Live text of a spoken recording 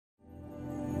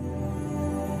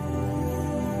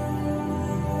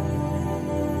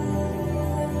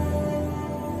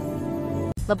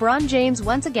LeBron James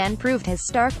once again proved his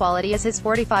star quality as his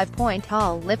 45-point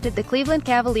haul lifted the Cleveland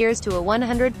Cavaliers to a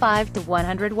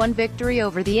 105-101 victory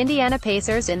over the Indiana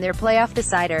Pacers in their playoff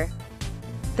decider.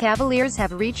 The Cavaliers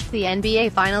have reached the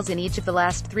NBA Finals in each of the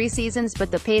last 3 seasons, but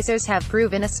the Pacers have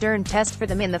proven a stern test for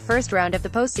them in the first round of the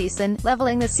postseason,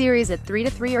 leveling the series at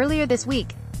 3-3 earlier this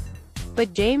week.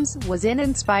 But James was in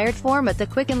inspired form at the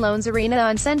Quicken Loans Arena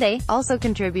on Sunday, also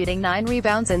contributing 9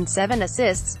 rebounds and 7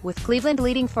 assists, with Cleveland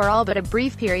leading for all but a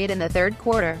brief period in the third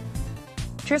quarter.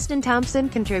 Tristan Thompson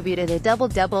contributed a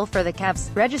double-double for the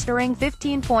Cavs, registering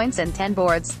 15 points and 10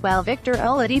 boards, while Victor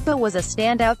Oladipo was a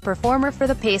standout performer for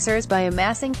the Pacers by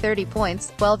amassing 30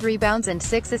 points, 12 rebounds and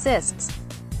 6 assists.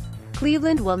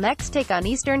 Cleveland will next take on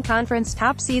Eastern Conference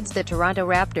top seeds the Toronto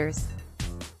Raptors.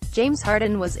 James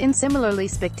Harden was in similarly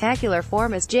spectacular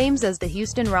form as the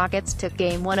Houston Rockets took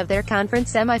Game 1 of their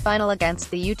conference semifinal against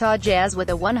the Utah Jazz with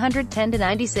a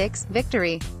 110-96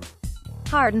 victory.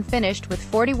 Harden finished with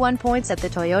 41 points at the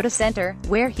Toyota Center,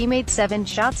 where he made 7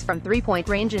 shots from three-point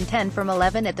range and 10 from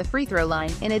 11 at the free throw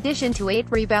line, in addition to 8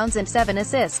 rebounds and 7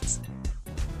 assists.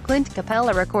 Clint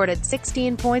Capella recorded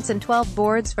 16 points and 12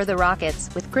 boards for the Rockets,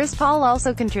 with Chris Paul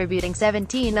also contributing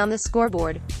 17 on the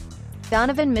scoreboard.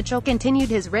 Donovan Mitchell continued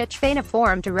his rich vein of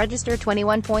form to register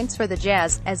 21 points for the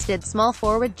Jazz, as did small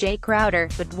forward Jay Crowder,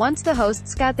 but once the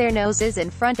hosts got their noses in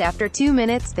front after 2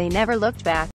 minutes they never looked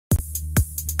back.